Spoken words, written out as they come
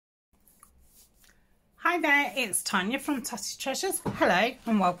Hi there, it's Tania from Tatty Treasures. Hello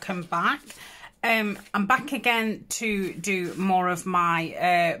and welcome back. I'm back again to do more of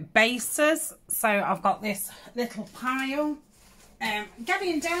my bases. So I've got this little pile.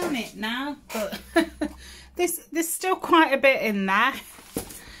 Getting down it now, but there's still quite a bit in there.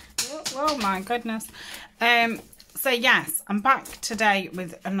 Oh my goodness. So yes, I'm back today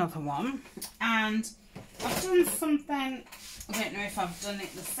with another one, and I've done something. I don't know if I've done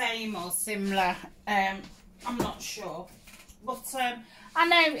it the same or similar. I'm not sure, but I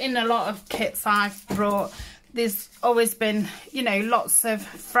know in a lot of kits I've brought, there's always been, you know, lots of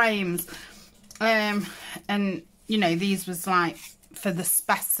frames, and you know, these was like for the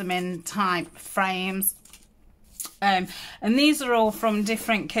specimen type frames, and these are all from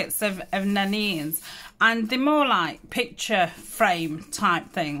different kits of Nanines, and they're more like picture frame type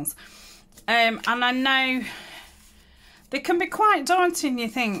things, and I know they can be quite daunting. You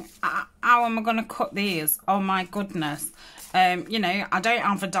think, how am I going to cut these? Oh my goodness. You know, I don't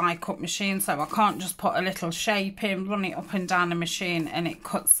have a die cut machine, so I can't just put a little shape in, run it up and down the machine and it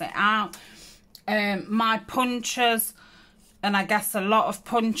cuts it out. My punchers, and I guess a lot of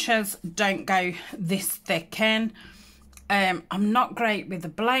punchers, don't go this thick in. I'm not great with the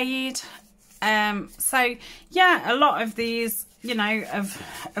blade. So yeah, a lot of these, you know,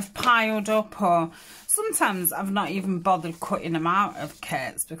 have piled up, or sometimes I've not even bothered cutting them out of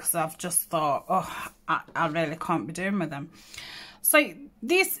kits because I've just thought, oh, I really can't be doing with them. So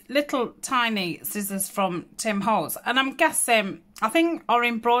these little tiny scissors from Tim Holtz, and I'm guessing, I think are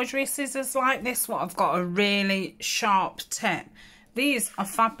embroidery scissors like this, what I've got a really sharp tip. These are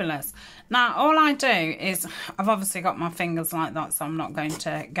fabulous. Now all I do is, I've obviously got my fingers like that, so I'm not going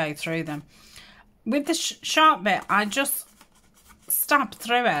to go through them. With the sharp bit, I just stab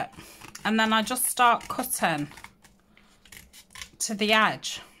through it, and then I just start cutting to the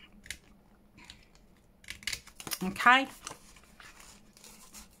edge. Okay.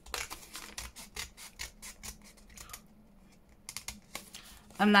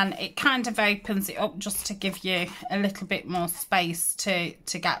 And then it kind of opens it up just to give you a little bit more space to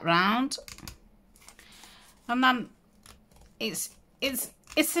get round. And then it's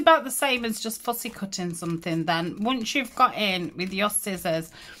about the same as just fussy cutting something. Then once you've got in with your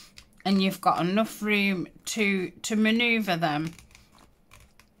scissors and you've got enough room to maneuver them,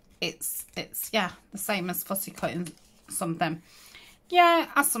 it's yeah, the same as fussy cutting something. Yeah,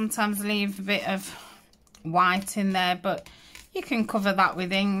 I sometimes leave a bit of white in there, but you can cover that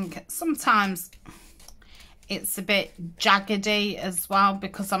with ink. Sometimes it's a bit jaggedy as well,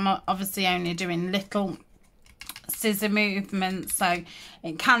 because I'm obviously only doing little scissor movements, so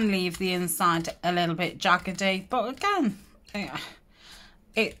it can leave the inside a little bit jaggedy. But again,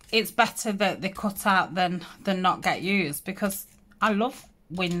 it's better that they cut out than not get used, because I love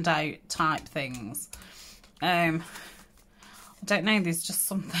window type things. I don't know, there's just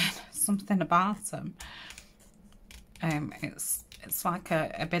something about them. It's like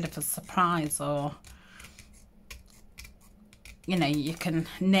a bit of a surprise, or you know, you can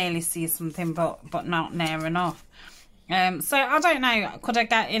nearly see something but not near enough. So I don't know, could I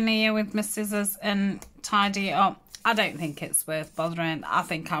get in here with my scissors and tidy it up? I don't think it's worth bothering. I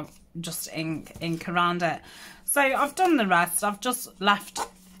think I'll just ink around it. So I've done the rest. I've just left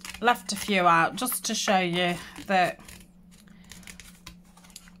a few out just to show you that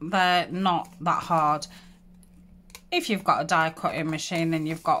they're not that hard. If you've got a die cutting machine and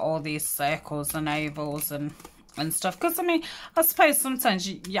you've got all these circles and ovals and stuff, because I mean, I suppose sometimes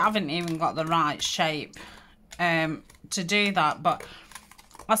you haven't even got the right shape to do that, but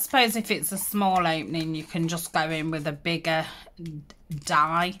I suppose if it's a small opening, you can just go in with a bigger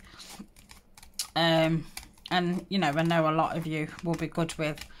die. And you know, I know a lot of you will be good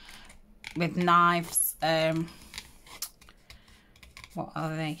with knives. What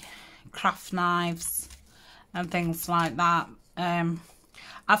are they? Craft knives and things like that.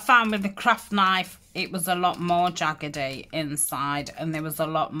 I found with the craft knife, it was a lot more jaggedy inside, and there was a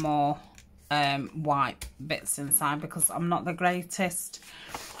lot more white bits inside, because I'm not the greatest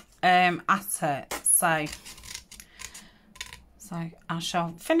at it. So I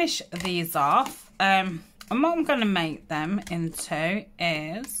shall finish these off, and what I'm going to make them into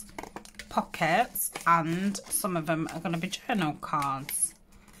is pockets, and some of them are going to be journal cards.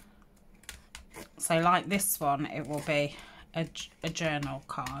 So like this one, it will be a journal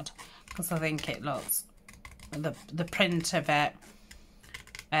card, because I think it looks, the print of it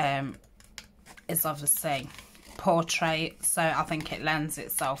is obviously portrait, so I think it lends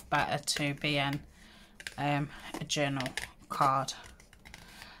itself better to being a journal card.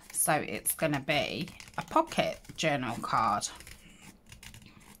 So it's going to be a pocket journal card.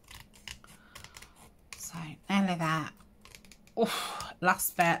 nearly there. Oof,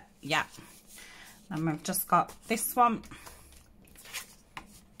 last bit, yeah. And we've just got this one.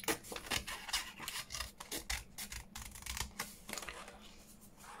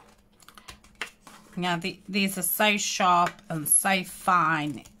 Yeah, these are so sharp and so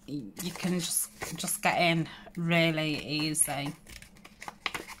fine. You can just get in really easy,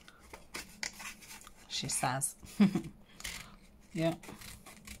 she says. Yeah.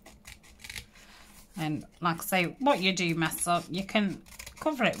 And like I say, what you do mess up, you can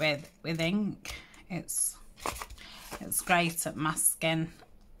cover it with ink. It's great at masking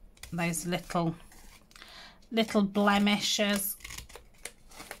those little blemishes.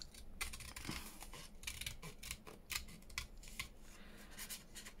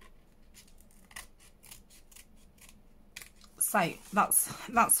 So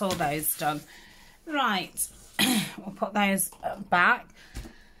that's all those done. Right, we'll put those back.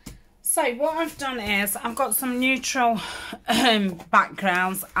 So what I've done is I've got some neutral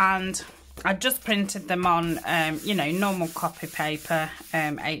backgrounds, and I just printed them on, you know, normal copy paper,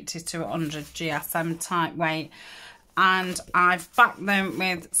 80 to 100 GSM type weight, and I've backed them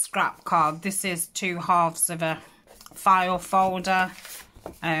with scrap card. This is 2 halves of a file folder.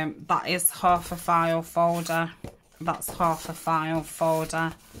 That is half a file folder. That's half a file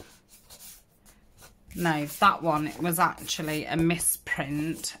folder. No, that one, it was actually a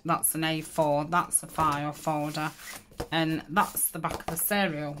misprint. That's an A4. That's a file folder. And that's the back of a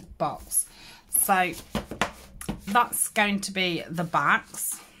cereal box. So that's going to be the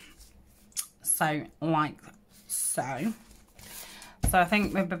backs. So like so. So I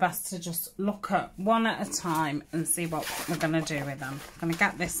think it would be best to just look at one at a time and see what we're going to do with them. I'm going to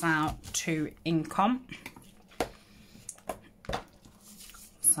get this out to ink on.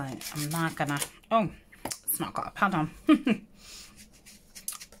 So I'm now gonna, oh, it's not got a pad on.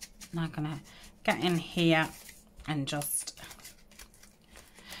 Now gonna get in here and just,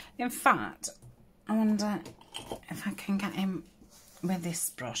 in fact, I wonder if I can get in with this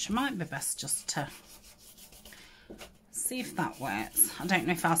brush. It might be best just to see if that works. I don't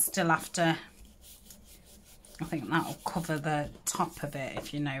know if I'll still have to, I think that'll cover the top of it,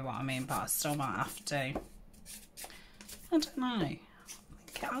 if you know what I mean, but I still might have to, I don't know.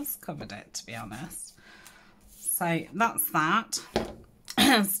 It has covered it, to be honest. So that's that.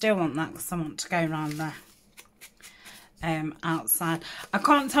 I still want that because I want to go around the outside. I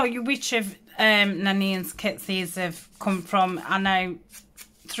can't tell you which of Nanine's kits these have come from. I know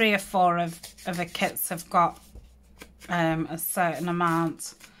 3 or 4 of the kits have got a certain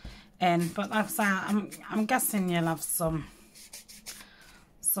amount in, but like I say, I'm guessing you'll have some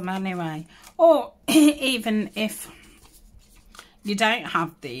anyway. Or even if you don't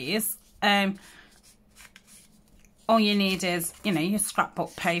have these, all you need is, you know, your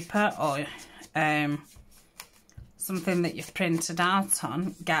scrapbook paper or something that you've printed out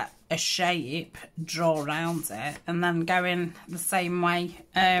on, get a shape, draw around it, and then go in the same way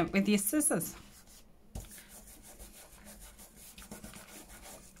with your scissors.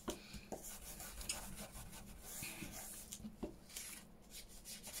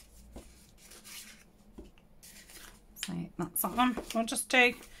 So that's that one. We'll just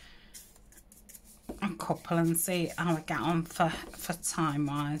do a couple and see how I get on for time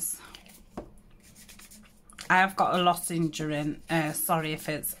wise. I have got a lozenge in. Sorry if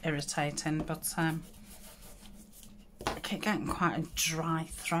it's irritating, but I keep getting quite a dry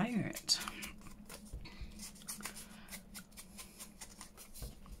throat.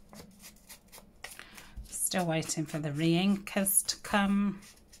 Still waiting for the re-inkers to come.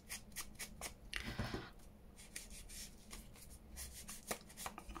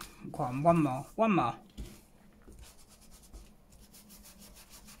 Go on, one more.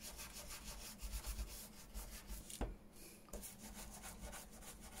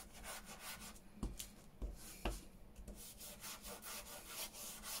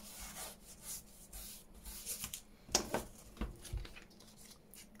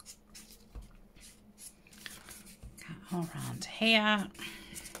 All around here.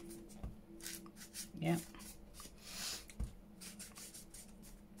 Yep.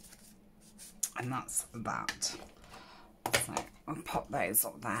 And that's that. So I'll pop those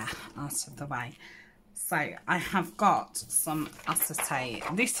up there out of the way. So I have got some acetate.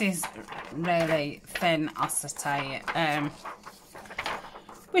 This is really thin acetate,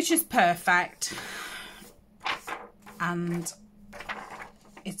 which is perfect. And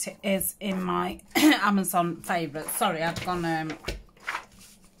it is in my Amazon favourites. Sorry, I've gone, I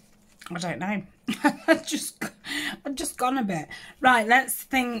don't know. I've just gone a bit. Right, let's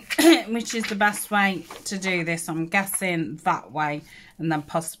think which is the best way to do this. I'm guessing that way, and then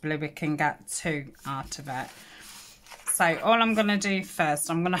possibly we can get 2 out of it. So all I'm going to do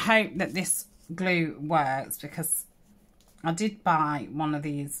first, I'm going to hope that this glue works, because I did buy one of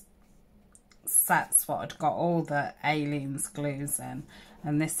these sets what had got all the Aliens glues in,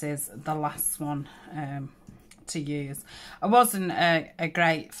 and this is the last one to use. I wasn't a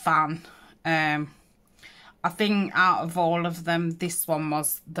great fan. I think out of all of them, this one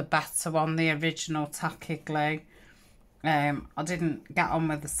was the better one, the original tacky glue. I didn't get on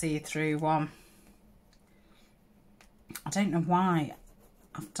with the see-through one. I don't know why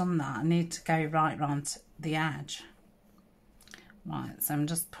I've done that. I need to go right round the edge. Right, so I'm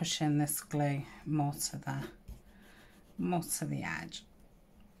just pushing this glue more to the edge.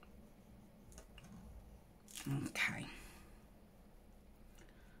 Okay.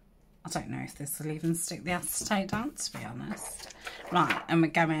 I don't know if this will even stick the acetate down, to be honest. Right, and we're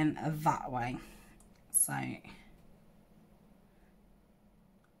going that way. So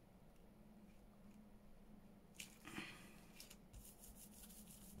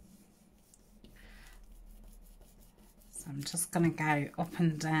I'm just going to go up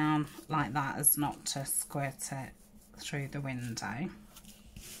and down like that, as not to squirt it through the window.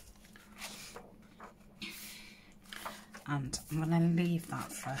 And I'm going to leave that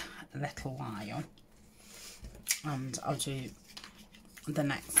for a little while, and I'll do the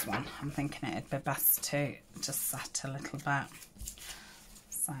next one. I'm thinking it'd be best to just set a little bit.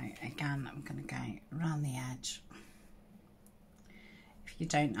 So again, I'm going to go around the edge. If you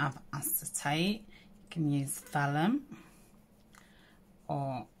don't have acetate, you can use vellum,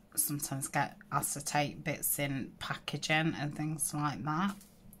 or sometimes get acetate bits in packaging and things like that.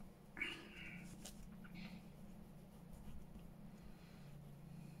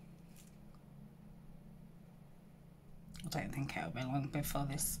 I don't think it'll be long before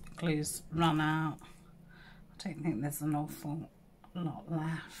this glue's run out. I don't think there's an awful lot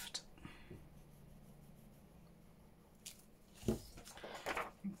left.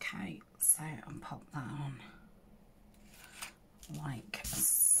 Okay, so I'll pop that on like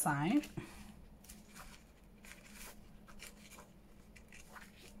so. I'll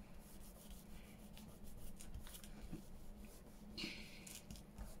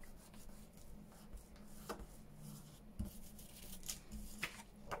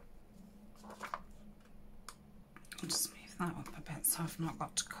just move that up a bit so I've not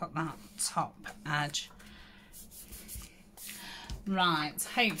got to cut that top edge. Right,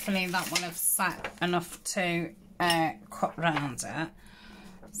 hopefully that will have set enough to cut round it.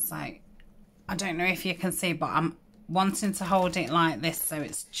 So I don't know if you can see, but I'm wanting to hold it like this so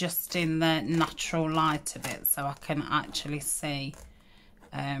it's just in the natural light of it, so I can actually see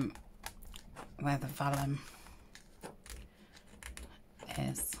where the vellum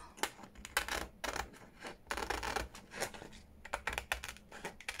is.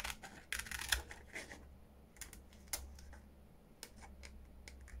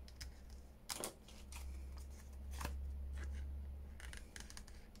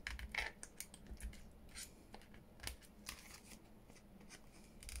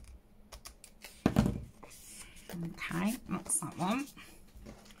 Okay, that's that one.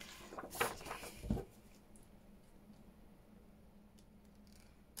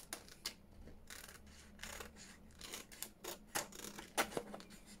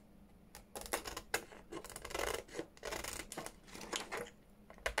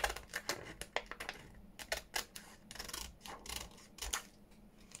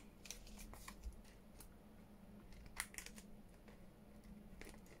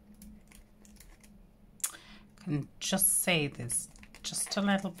 Can just see there's just a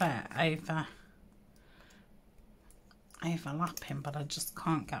little bit overlapping, but I just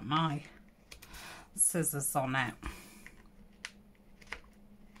can't get my scissors on it.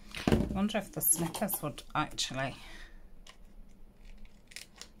 I wonder if the snippers would actually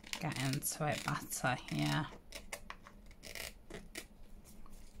get into it better. Yeah.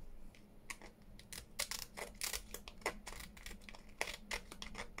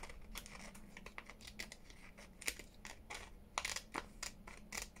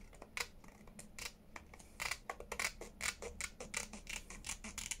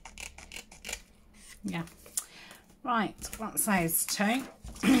 Yeah, right, that's those two.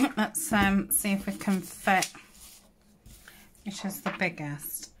 Let's see if we can fit which is the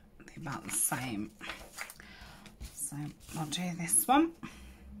biggest. They're about the same, so I'll do this one.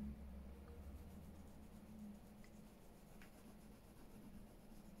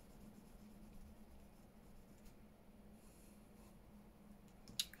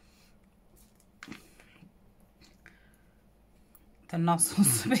 The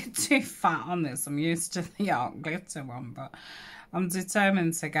nozzle's a bit too fat on this. I'm used to the art glitter one, but I'm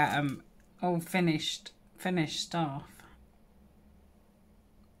determined to get them all finished off.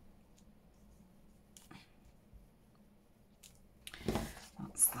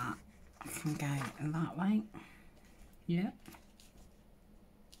 that's that. I can go in that way. Yeah.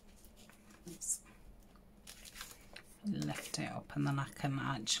 Let's lift it up and then I can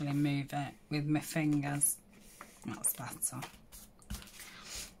actually move it with my fingers. That's better.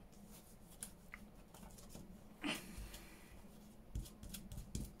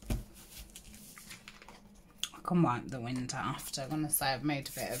 I can wipe the window after. I'm going to say I've made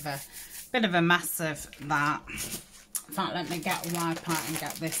a bit of a mess of that. In fact, let me get a wipe out and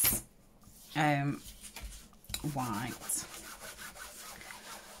get this white.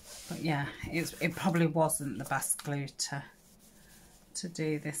 But yeah, it probably wasn't the best glue to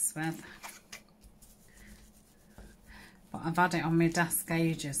do this with. But I've had it on my desk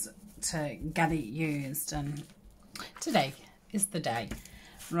ages to get it used, and today is the day.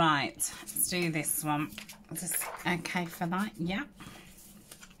 Right, let's do this one. Is this okay for that? Yeah.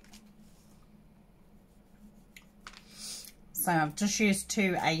 So I've just used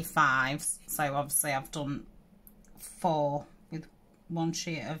 2 A5s. So obviously I've done 4 with 1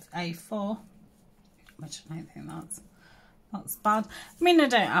 sheet of A4, which I don't think that's bad. I mean, I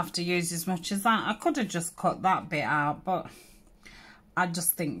don't have to use as much as that. I could have just cut that bit out, but I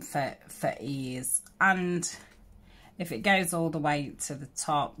just think for ease. And if it goes all the way to the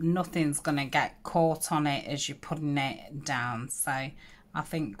top, nothing's going to get caught on it as you're putting it down. So I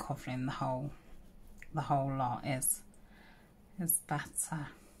think covering the whole lot is better.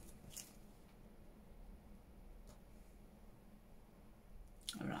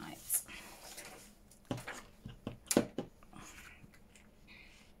 Right.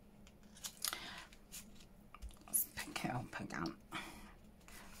 Let's pick it up again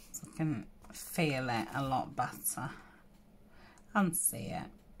so I can feel it a lot better and see it.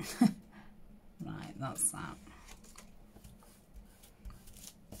 Right, that's that.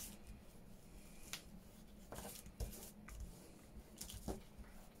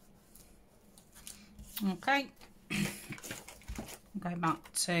 Okay, go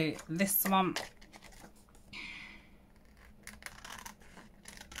back to this one.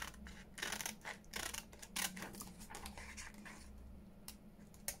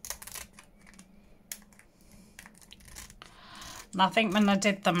 And I think when I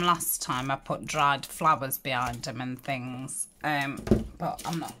did them last time, I put dried flowers behind them and things, but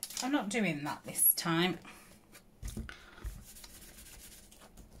I'm not doing that this time.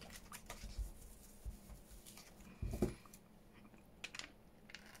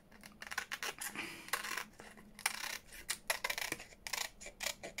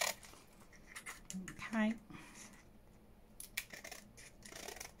 Okay.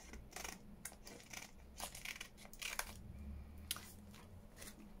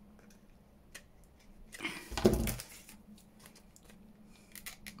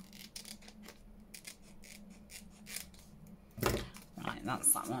 Right,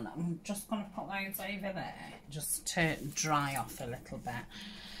 that's that one. I'm just going to put those over there just to dry off a little bit.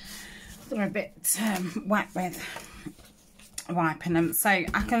 They're a bit wet with wiping them, so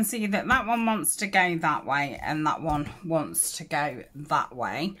I can see that that one wants to go that way and that one wants to go that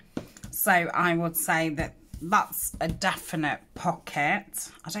way. So I would say that that's a definite pocket.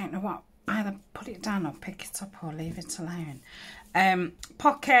 I don't know what, either put it down or pick it up or leave it alone.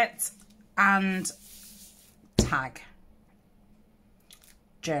 Pocket and tag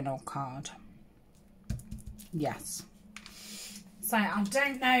journal card. Yes. So I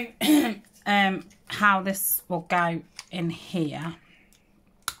don't know how this will go in here.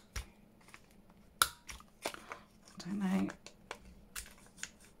 I don't know.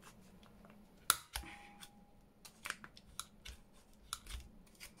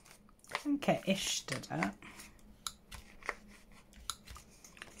 I think it-ish did it.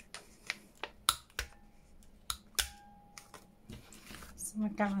 So we're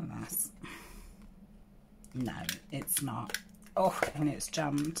going this. No, it's not. Oh, and it's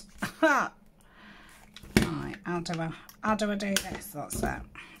jammed. Right, how do I do this? That's it.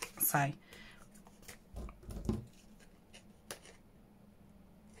 So I'm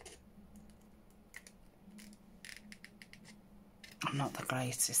not the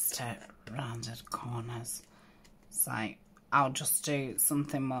greatest at rounded corners, so I'll just do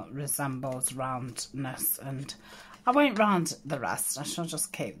something that resembles roundness, and I won't round the rest. I shall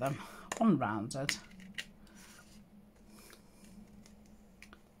just keep them unrounded.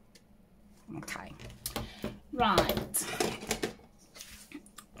 Okay, right,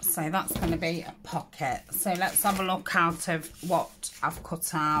 so that's going to be a pocket. So let's have a look out of what I've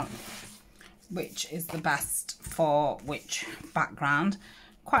cut out, which is the best for which background.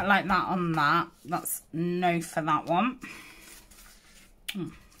 Quite like that on that. That's no for that one.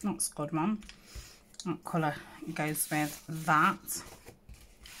 That's a good one. That colour goes with that.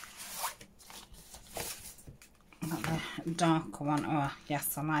 got the darker one. Oh,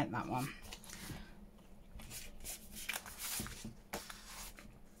 yes, I like that one.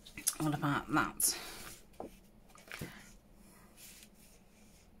 What about that?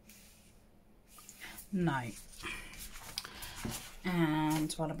 No.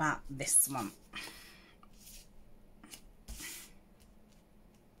 And what about this one?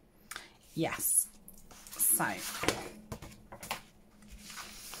 Yes. So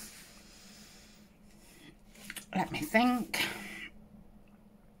let me think.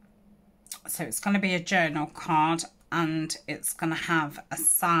 So it's going to be a journal card and it's going to have a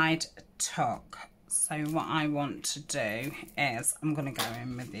side tuck. So what I want to do is I'm going to go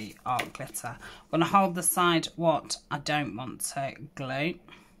in with the art glitter. I'm going to hold the side what I don't want to glue,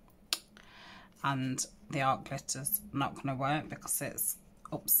 and the art glitter's not going to work because it's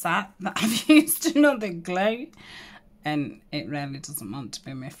upset that I've used another glue and it really doesn't want to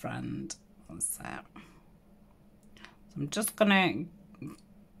be my friend. So I'm just going to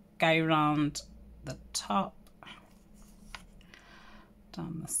go around the top,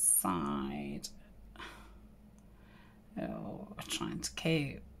 down the side. Oh, we're trying to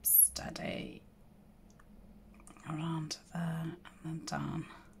keep steady around there and then down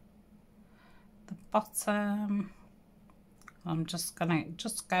the bottom. I'm just gonna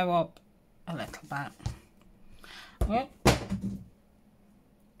go up a little bit. Oh,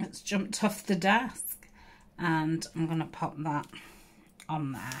 it's jumped off the desk, and I'm gonna pop that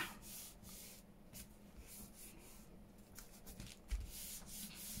on there.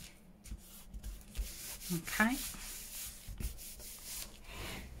 Okay.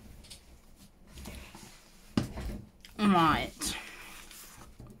 Right,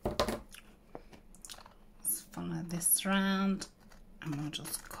 let's follow this round and we'll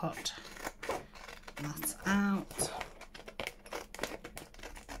just cut that out.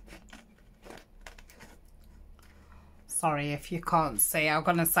 Sorry if you can't see, I'm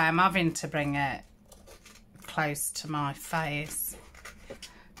going to say I'm having to bring it close to my face.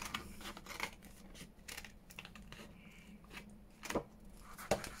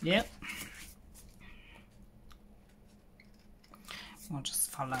 Yep. We'll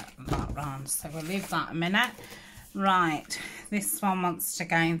just follow that round, so we'll leave that a minute. Right, this one wants to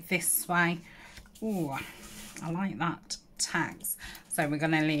go this way. Oh, I like that tags. So we're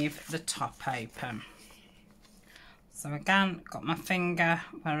going to leave the top open. So again, got my finger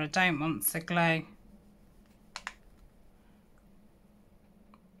where I don't want to glue.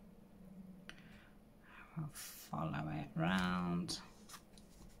 I'll follow it round.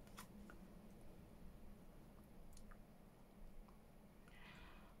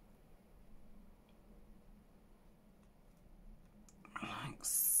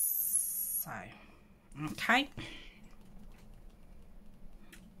 So, okay,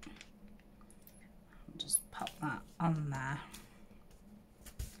 I'll just pop that on there.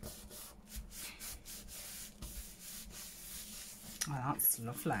 Oh, that's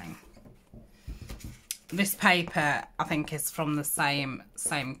lovely. This paper, I think, is from the same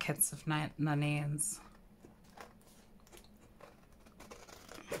kits of Nanians.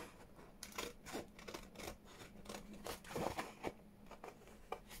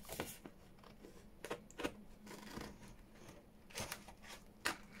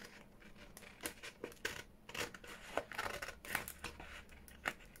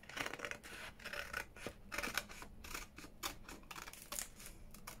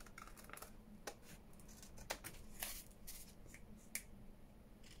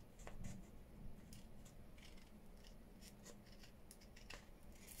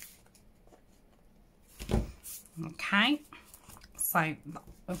 Okay, so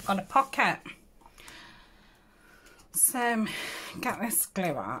we've got a pocket. So get this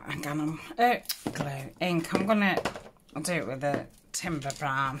glue out again. Glue ink. I'm gonna do it with a timber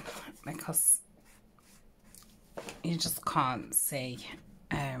brown because you just can't see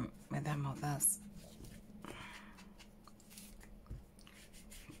with them others.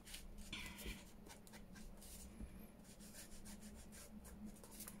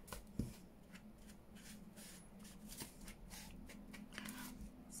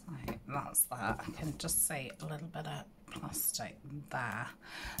 That's that. I can just see a little bit of plastic there.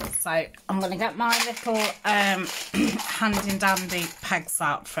 So I'm going to get my little handy dandy pegs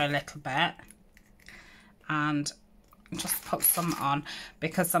out for a little bit and just put some on,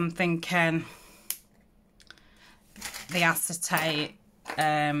 because I'm thinking the acetate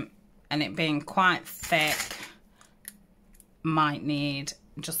and it being quite thick might need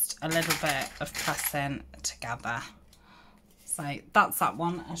just a little bit of pressing together. So that's that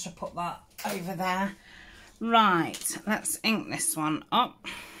one. I should put that over there. Right, let's ink this one up.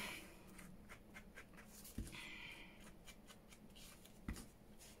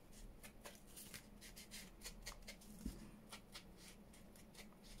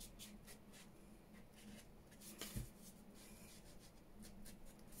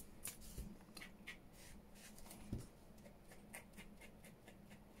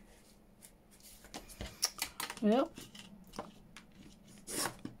 Yep.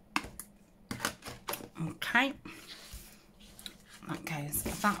 Okay, that goes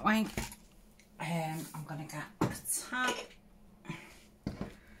that way. I'm going to get a tab,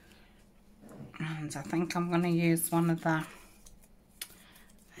 and I think I'm going to use one of the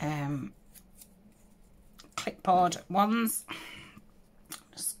clipboard ones.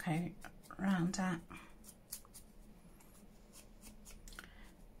 Just go around it.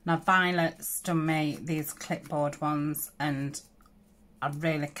 Now Violet's done me these clipboard ones, and I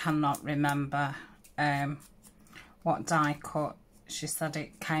really cannot remember what die cut. She said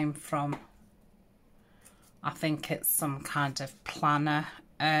it came from, I think it's some kind of planner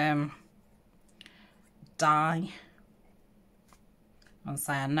die. I'll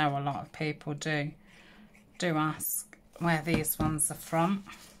say I know a lot of people do ask where these ones are from.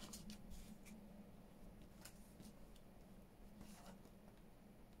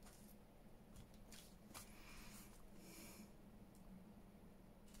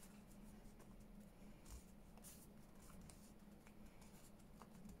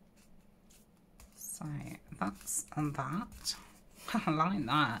 So that's and that. I like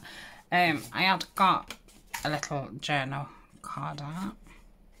that. I had got a little journal card out,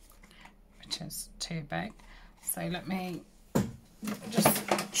 which is too big. So let me just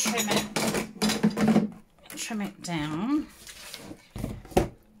trim it down.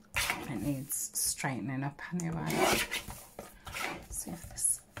 It needs straightening up anyway. See if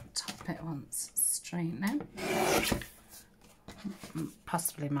this top bit wants straightening.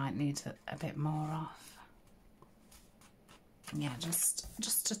 Possibly might need a bit more off. Yeah,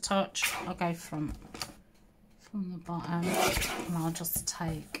 just a touch. I'll go from the bottom, and I'll just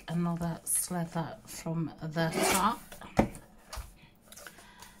take another slither from the top.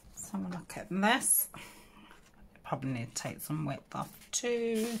 So have a look at this. Probably need to take some width off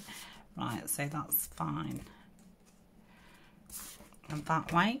too. Right, so that's fine. And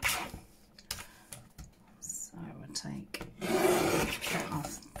that way. So we'll take it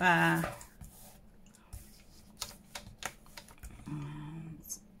off there. And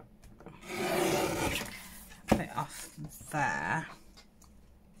a bit off there.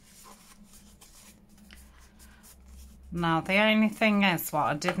 Now the only thing is, what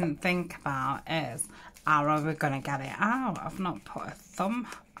I didn't think about is how are we going to get it out. I've not put a thumb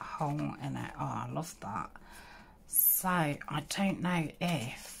hole in it. Oh, I love that. So I don't know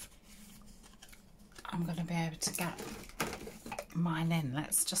if I'm going to be able to get mine in.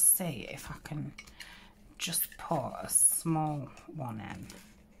 Let's just see if I can just put a small one in.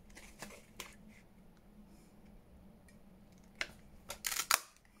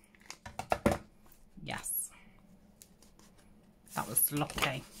 Yes, that was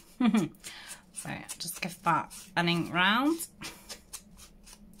lucky. So just give that an ink round.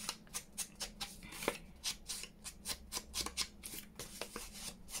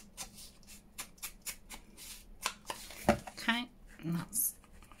 Okay, and that's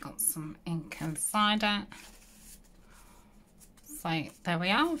got some ink inside it. So there we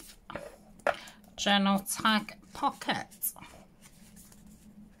have journal tag pocket.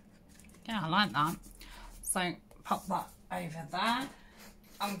 Yeah, I like that. So pop that over there.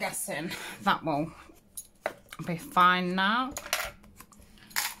 I'm guessing that will be fine now.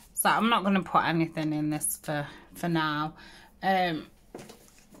 So I'm not going to put anything in this for now. Let's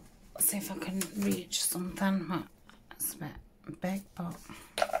see if I can reach something. It's a bit big, but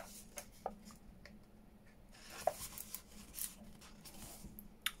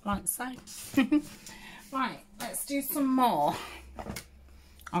like so. Right, let's do some more.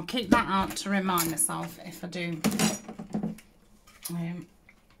 I'll keep that out to remind myself if I do.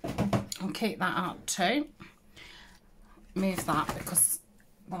 I'll keep that out too. Move that because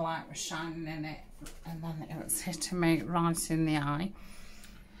the light was shining in it and then it was hitting me right in the eye.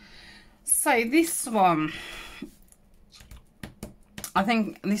 So this one, I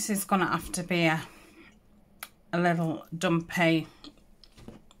think this is going to have to be a little dumpy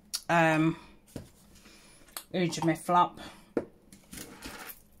Ujimi flop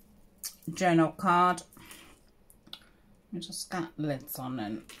journal card. We just got lids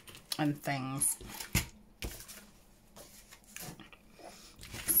on and things.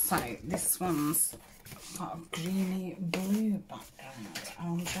 So this one's got a greeny blue background. I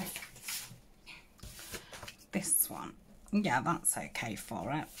wonder if this one, yeah, that's okay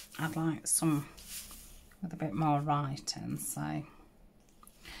for it. I'd like some with a bit more writing. So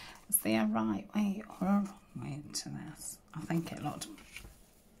is there a right way or a wrong way to this? I think it looked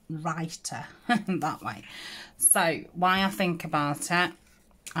righter that way. So while I think about it,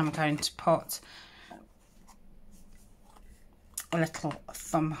 I'm going to put a little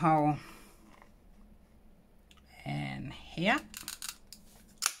thumb hole here,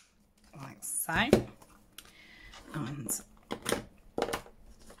 like so, and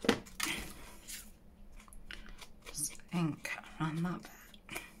just ink around that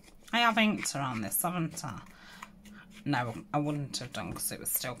bit. I have inked around this, haven't I? No, I wouldn't have done because it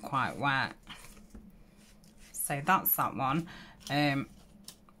was still quite wet. So that's that one.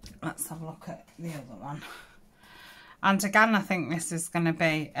 Let's have a look at the other one. And again, I think this is going to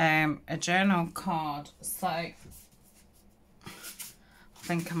be a journal card. So I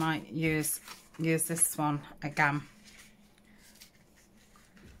think I might use this one again.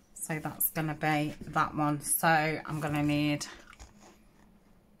 So that's going to be that one. So I'm going to need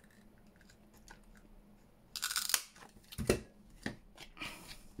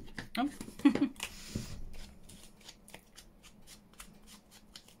oh.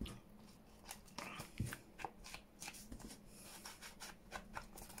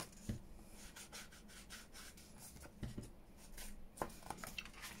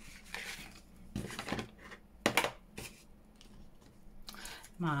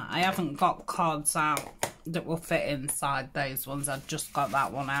 I haven't got cards out that will fit inside those ones. I've just got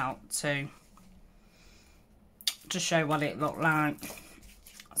that one out to show what it looked like.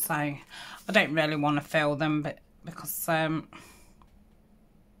 So I don't really want to fill them, but because I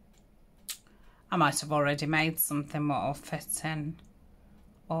might have already made something what will fit in,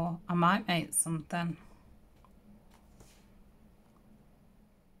 or I might make something.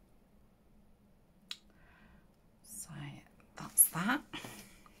 So that's that.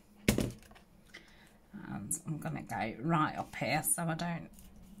 And I'm going to go right up here so I don't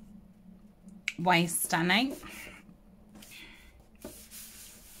waste any.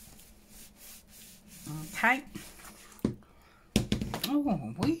 Okay.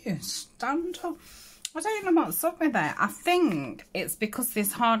 Oh, will you stand up? I don't know what's up with it. I think it's because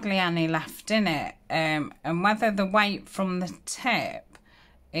there's hardly any left in it. And whether the weight from the tip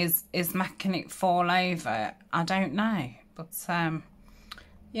is making it fall over, I don't know. But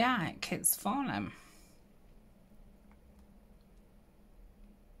yeah, it keeps falling.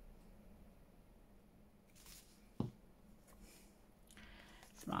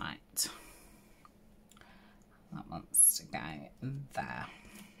 Right. That wants to go there.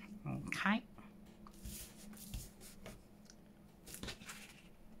 Okay.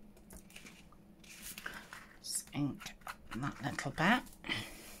 Just ink that little bit.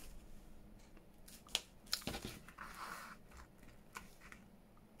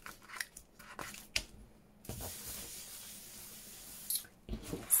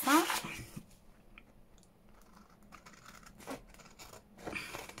 What's that?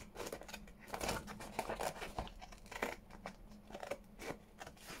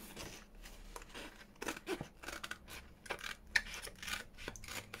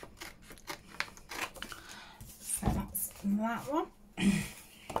 That one.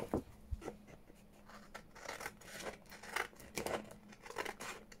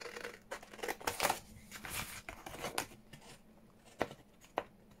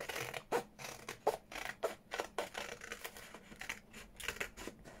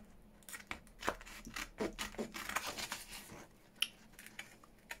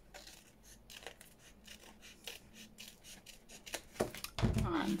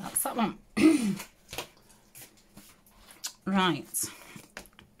 And that's that one. Right,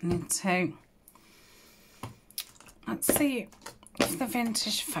 need to, let's see if the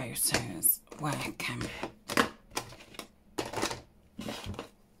vintage photos working.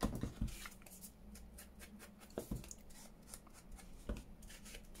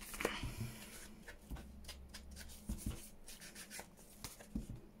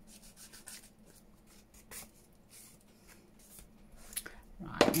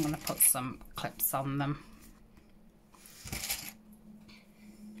 Right, I'm going to put some clips on them.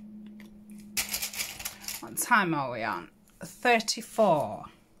 What time are we on? 34.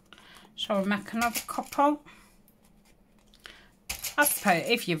 Shall we make another couple? I suppose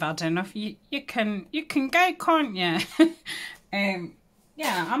if you've had enough, you can go, can't you?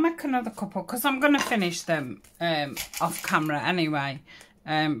 Yeah, I'll make another couple because I'm going to finish them off camera anyway.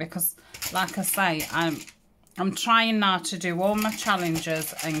 Because, like I say, I'm trying now to do all my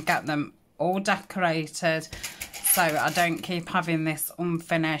challenges and get them all decorated, so I don't keep having this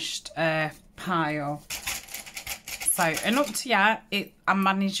unfinished pile. So, and up to yet, I'm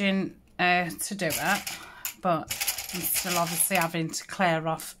managing to do it, but I'm still obviously having to clear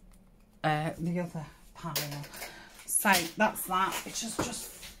off the other pile. So that's that. It just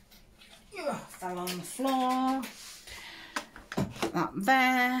fell on the floor. That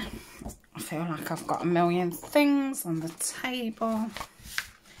there. I feel like I've got a million things on the table.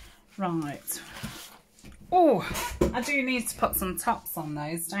 Right. Oh, I do need to put some tops on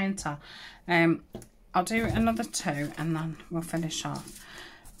those, don't I? I'll do another 2 and then we'll finish off.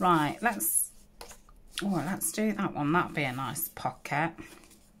 Right, let's do that one. That'll be a nice pocket.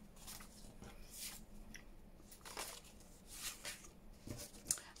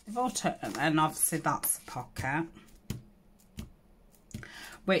 And obviously that's a pocket,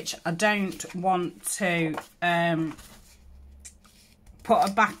 which I don't want to put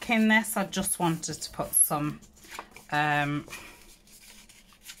a back in this. I just wanted to put some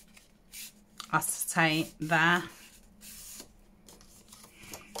acetate there.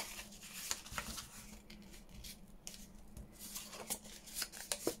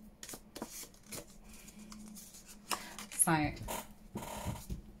 So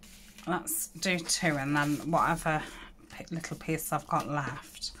let's do 2 and then whatever little piece I've got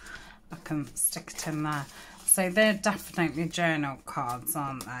left, I can stick it in there. So they're definitely journal cards,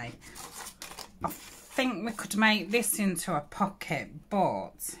 aren't they? I think we could make this into a pocket,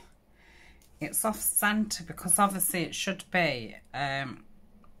 but it's off centre because obviously it should be a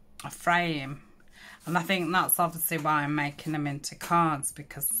frame. And I think that's obviously why I'm making them into cards,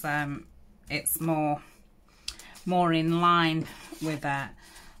 because it's more in line with it.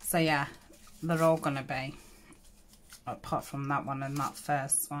 So yeah, they're all going to be, apart from that one and that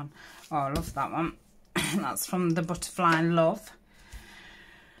first one. Oh, I love that one. That's from the Butterfly Love.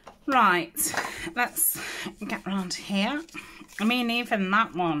 Right, let's get around here. I mean, even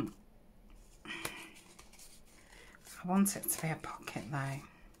that one, I want it to be a pocket though.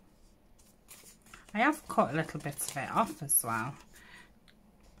 I have cut a little bit of it off as well.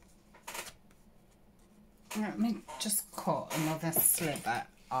 Let me just cut another sliver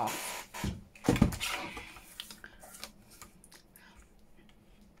off.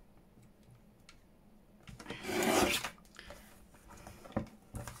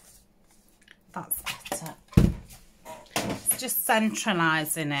 That's better. It's just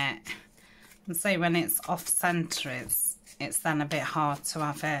centralising it. And see, when it's off centre, it's then a bit hard to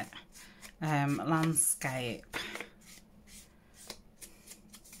have it landscape.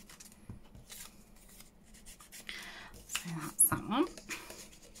 So that's that one.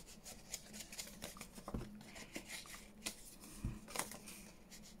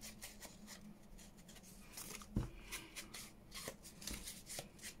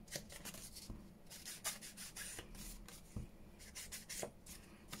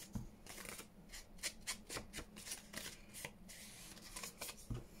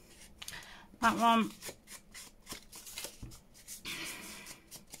 That one.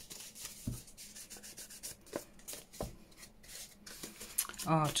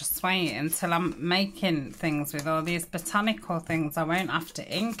 Oh, just wait until I'm making things with all these botanical things. I won't have to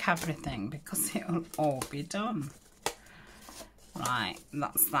ink everything because it'll all be done. Right,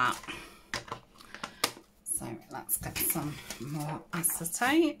 that's that. So let's get some more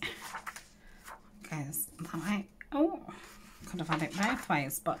acetate. Goes that way. Oh, could have had it both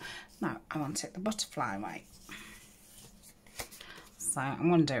ways, but no, I want it the butterfly way. So I'm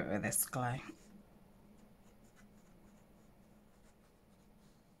going to do it with this glue.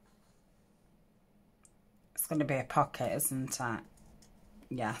 It's going to be a pocket, isn't it?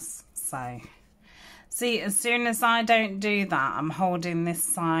 Yes. So see, as soon as I don't do that, I'm holding this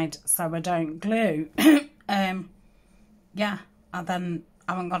side so I don't glue. Yeah, and then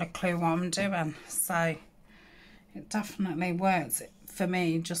I haven't got a clue what I'm doing. So it definitely works for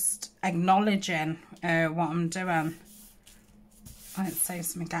me, just acknowledging what I'm doing. It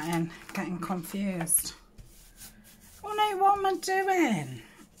saves me getting confused. Oh no, what am I doing?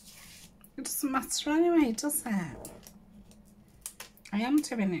 It doesn't matter anyway, does it? I am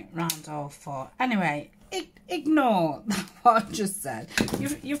doing it round all 4. Anyway, ignore what I just said.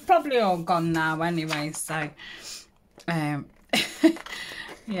 You've probably all gone now anyway, so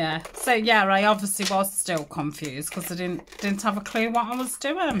yeah. So yeah, I obviously was still confused because I didn't have a clue what I was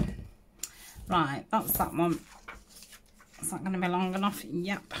doing. Right, that's that one. Is that going to be long enough?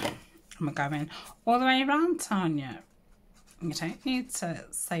 Yep. I'm going all the way around, Tania. You don't need to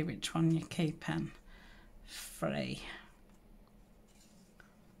say which one you're keeping free.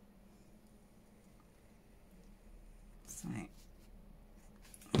 So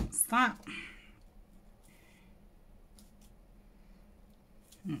that's that.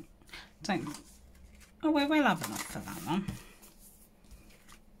 Oh, we will have enough for that one.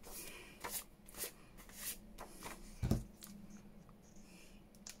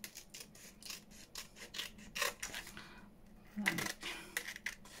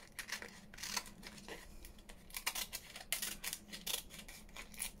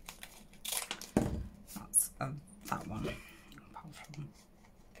 That's that one. Apart from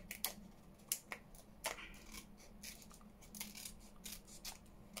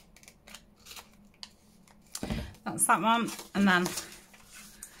that's that one. And then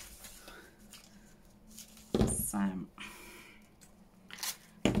so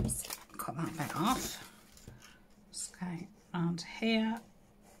just cut that bit off. Just go around here.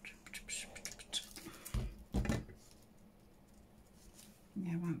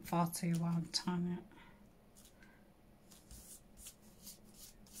 Yeah, it went far too wide, Tania.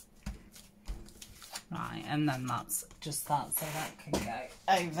 Right, and then that's just that, so that can go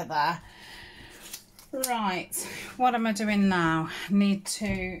over there. Right, what am I doing now? Need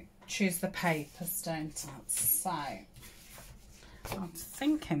to choose the papers, don't I? So, I'm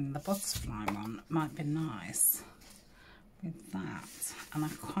thinking the butterfly one might be nice with that. And I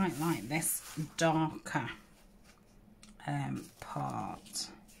quite like this darker part.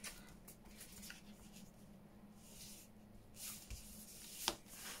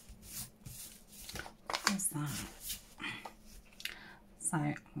 What's that? So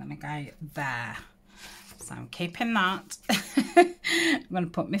I'm going to go there. So I'm keeping that. I'm going to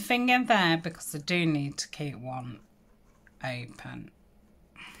put my finger there because I do need to keep one open.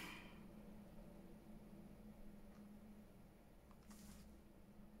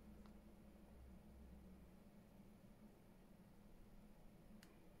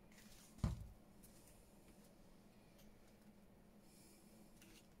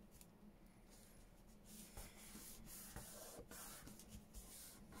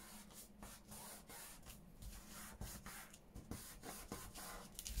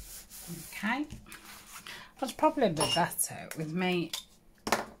 Okay, that's probably a bit better with me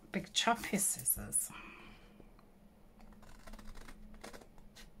big choppy scissors.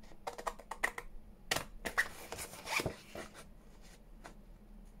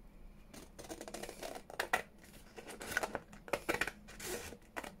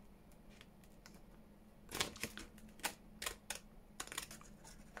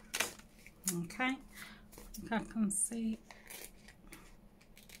 Okay, I think I can see.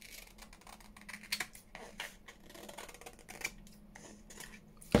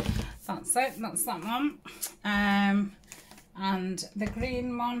 That's it, that's that one. And the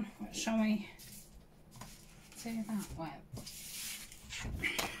green one, what shall we do that with?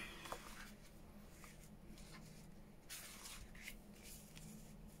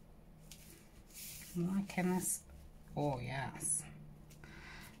 I'm liking this. Oh yes,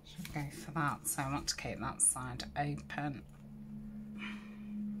 should go for that. So I want to keep that side open.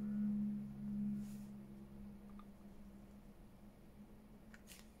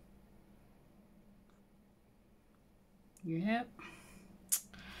 Yep.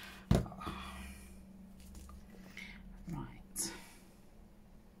 Oh. Right.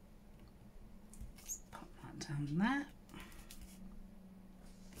 Let's pop that down there.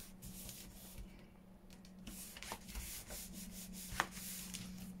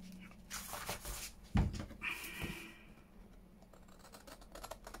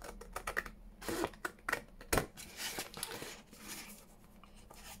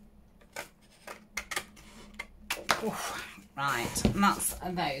 Right, and that's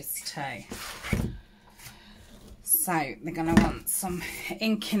those two. So they're going to want some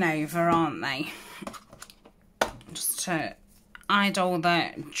inking over, aren't they? Just to hide all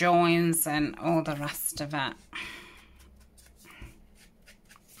the joins and all the rest of it.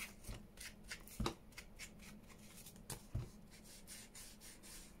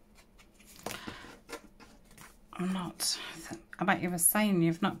 I'm not, I bet you were saying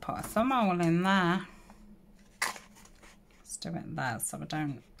you've not put a thumb hole in there. Do it there so I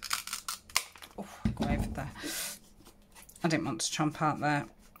don't go over there. I didn't want to chomp out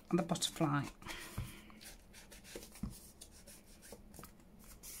the butterfly.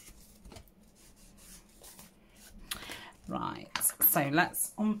 Right, so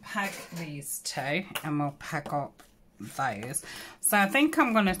let's unpeg these two and we'll peg up those. So I think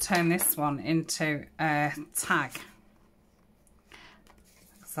I'm going to turn this one into a tag.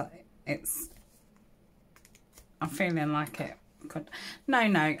 So I'm feeling like it could. No,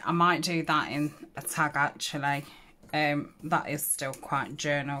 I might do that in a tag actually. That is still quite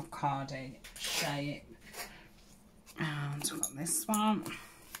journal cardy shape. And I've got this one.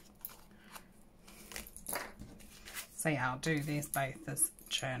 So yeah, I'll do these both as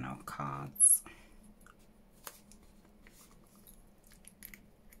journal cards.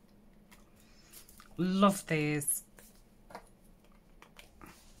 Love these.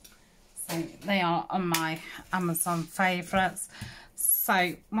 So they are on my Amazon favourites.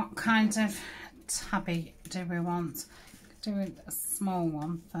 So what kind of tabby do we want? Do a small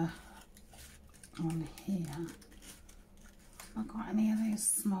one for on here. Have I got any of those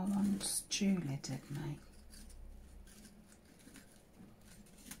small ones? Julie did me.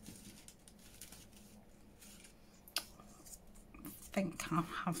 think I'll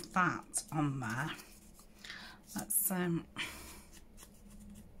have that on there. Let's okay.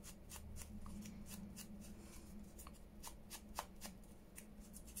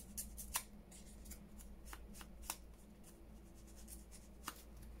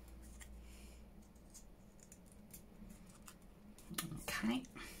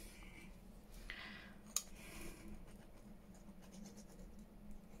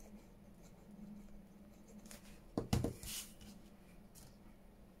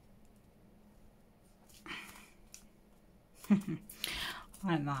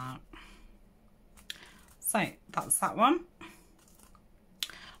 Like that. So that's that one.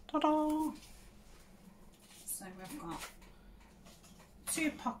 Ta-da! So we've got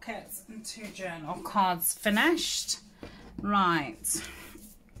 2 pockets and 2 journal cards finished. Right.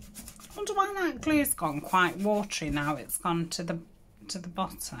 I wonder why that glue's gone quite watery now. It's gone to the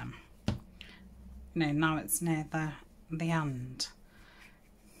bottom. No, now it's near the end.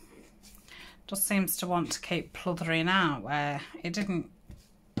 Just seems to want to keep pluthering out where it didn't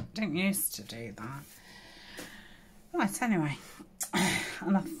used to do that. Right, anyway,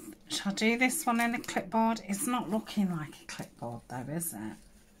 and shall I do this one in a clipboard? It's not looking like a clipboard though, is it?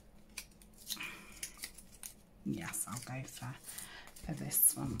 Yes, I'll go for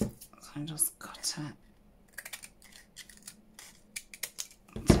this one. So I just cut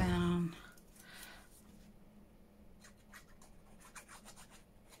it down.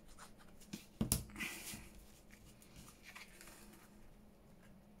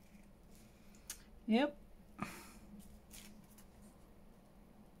 Yep.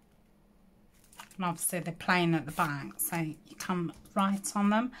 And obviously they're plain at the back, so you can write on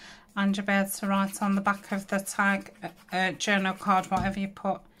them, and you'll be able to write on the back of the tag, journal card, whatever you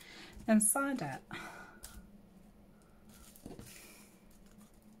put inside it.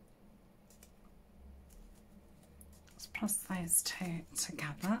 Let's press those 2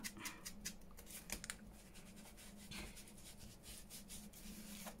 together.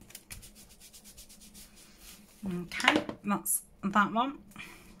 Okay, that's that one.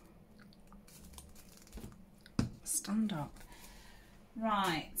 Stand up.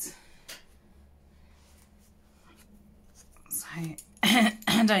 Right. So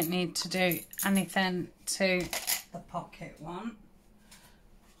I don't need to do anything to the pocket one.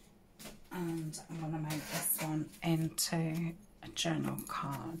 And I'm going to make this one into a journal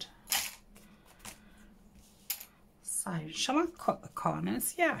card. So shall I cut the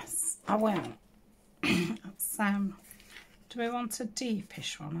corners? Yes, I will. Let's, do we want a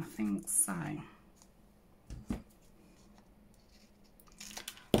deepish one? I think so.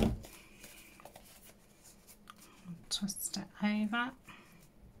 Twist it over.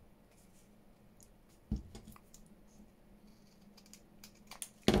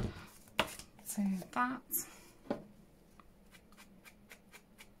 Do that.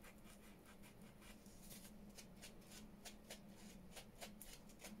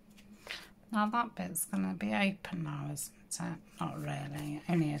 Now that bit's going to be open now, isn't it? Not really,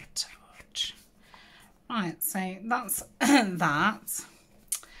 only a touch. Right, so that's that.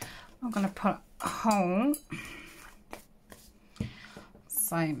 I'm going to put a hole.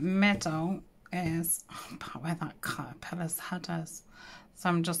 So middle is about where that caterpillar's head is. So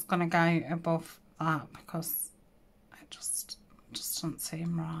I'm just going to go above that because it just doesn't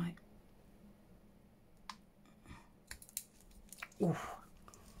seem right. Ooh.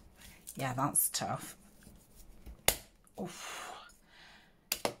 Yeah, that's tough. Oof.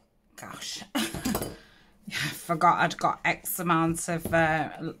 Gosh. Yeah, I forgot I'd got X amount of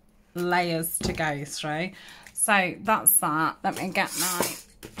layers to go through. So that's that. Let me get my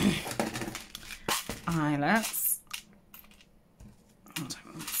eyelets. I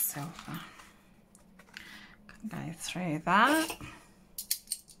don't want silver. Can go through that.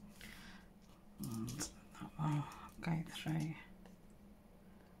 And that will go through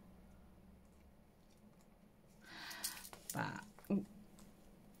that. Ooh.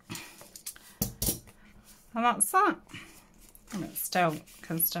 And that's that. And it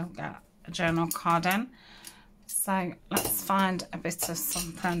can still get a journal card in. So let's find a bit of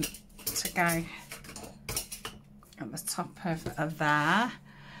something to go at the top of there.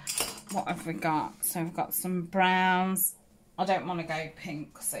 What have we got? So we've got some browns. I don't want to go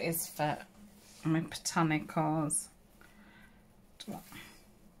pink because it is for my Botanicals.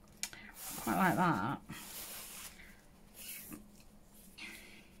 Quite like that.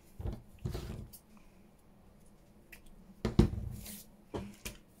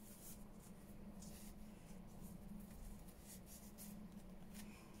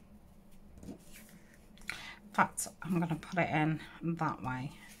 In fact, I'm going to put it in that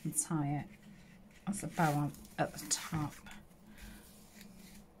way and tie it as a bow on at the top.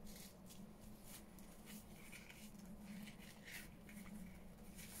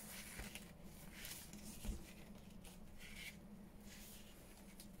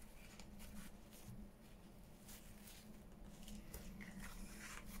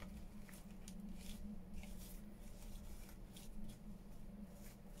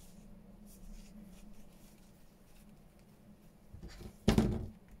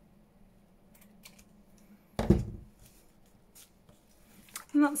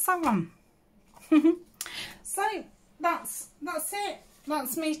 and that's that one. So that's it.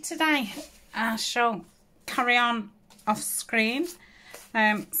 That's me today. I shall carry on off screen.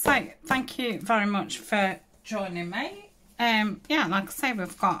 So thank you very much for joining me. Yeah, like I say,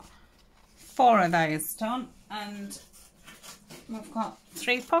 we've got 4 of those done, and we've got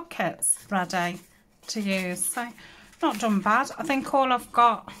 3 pockets ready to use. So not done bad. I think all I've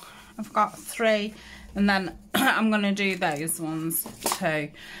got 3, and then I'm going to do those ones too.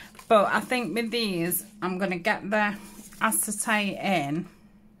 But I think with these, I'm going to get the acetate in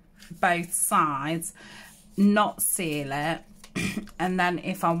both sides, not seal it, and then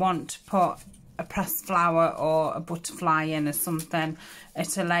if I want to put a pressed flower or a butterfly in or something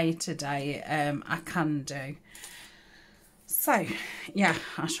at a later date, I can do. So yeah,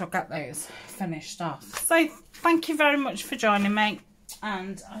 I shall get those finished off. So thank you very much for joining me,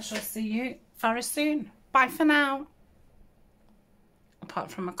 and I shall see you very soon. Bye for now.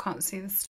 Apart from I can't see the